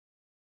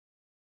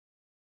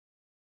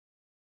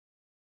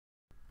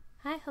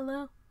Hi,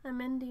 hello, I'm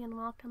Indy and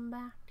welcome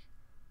back.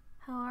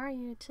 How are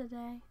you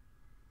today?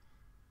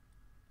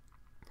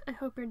 I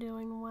hope you're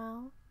doing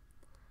well.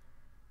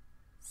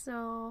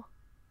 So,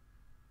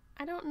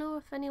 I don't know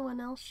if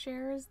anyone else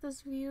shares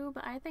this view,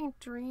 but I think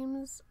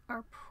dreams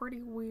are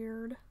pretty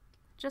weird.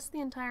 Just the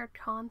entire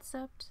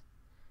concept.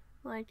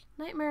 Like,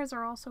 nightmares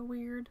are also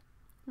weird.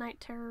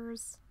 Night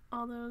terrors,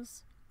 all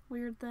those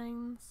weird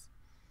things.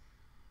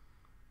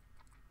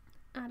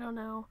 I don't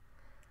know.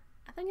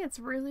 I think it's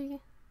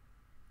really...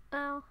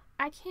 Well,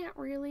 I can't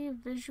really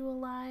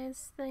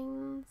visualize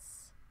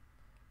things,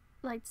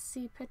 like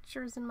see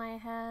pictures in my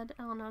head.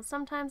 I don't know,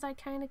 sometimes I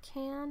kind of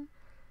can,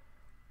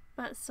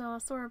 but so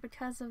sort of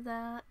because of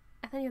that,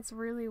 I think it's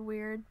really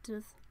weird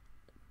to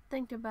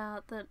think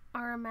about that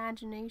our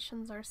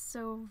imaginations are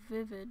so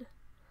vivid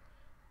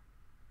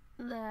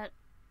that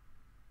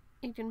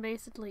you can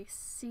basically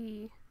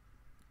see,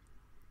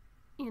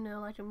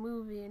 like a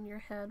movie in your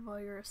head while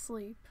you're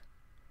asleep.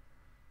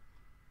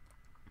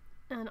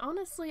 And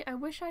honestly, I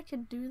wish I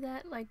could do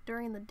that like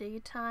during the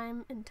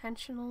daytime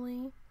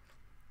intentionally.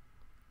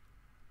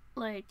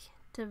 Like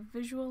to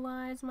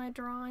visualize my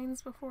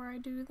drawings before I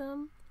do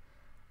them.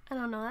 I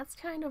don't know, that's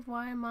kind of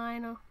why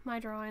my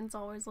drawings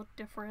always look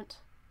different,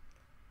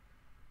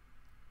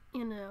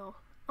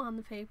 on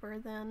the paper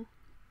than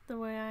the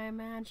way I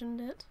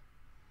imagined it.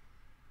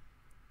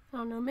 I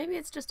don't know, maybe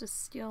it's just a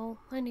skill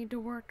I need to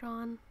work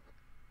on.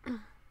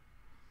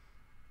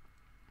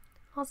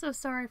 Also,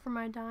 sorry for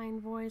my dying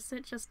voice,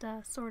 it just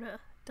sort of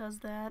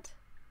does that.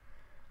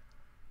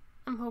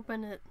 I'm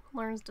hoping it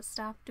learns to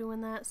stop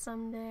doing that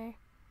someday.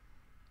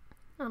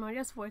 I don't know, I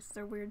guess voices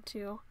are weird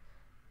too.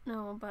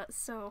 No, but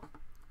so,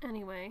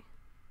 anyway.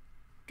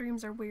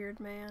 Dreams are weird,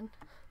 man.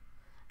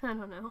 I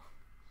don't know.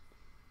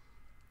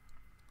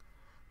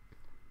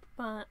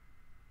 But, I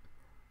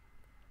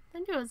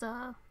think it was,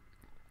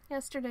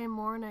 yesterday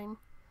morning.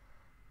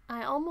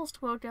 I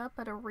almost woke up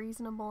at a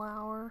reasonable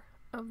hour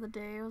of the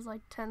day. It was like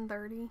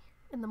 10:30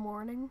 in the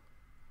morning.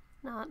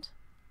 Not,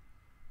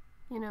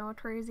 a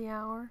crazy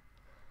hour.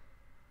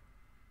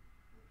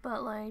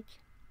 But like,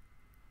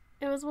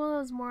 it was one of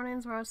those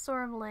mornings where I was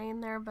sort of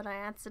laying there, but I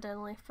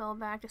accidentally fell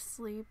back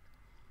asleep.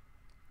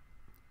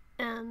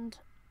 And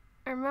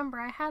I remember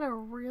I had a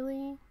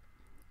really,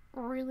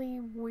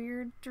 really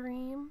weird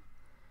dream.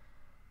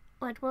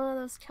 Like one of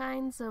those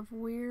kinds of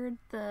weird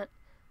that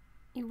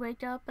you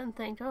wake up and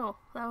think, oh,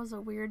 that was a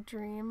weird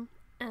dream.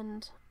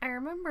 And I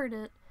remembered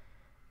it,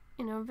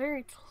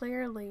 very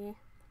clearly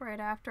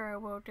right after I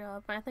woke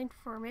up. I think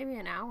for maybe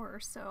an hour or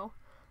so.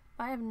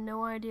 I have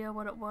no idea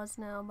what it was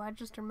now, but I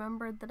just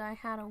remembered that I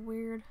had a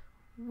weird,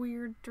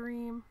 weird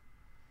dream.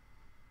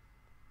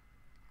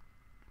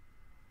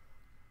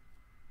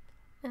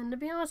 And to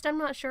be honest, I'm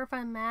not sure if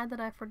I'm mad that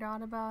I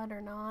forgot about it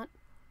or not.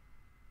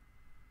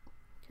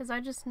 Because I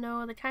just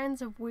know the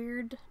kinds of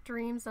weird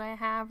dreams that I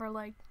have are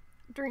like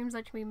dreams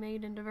that can be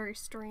made into very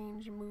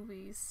strange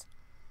movies.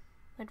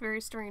 Like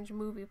very strange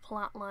movie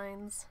plot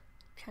lines.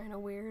 Kind of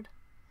weird.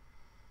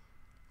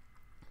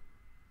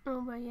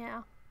 Oh, but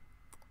yeah.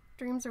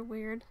 Dreams are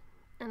weird,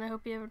 and I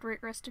hope you have a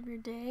great rest of your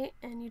day,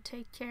 and you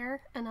take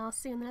care, and I'll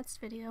see you in the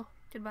next video.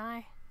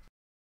 Goodbye.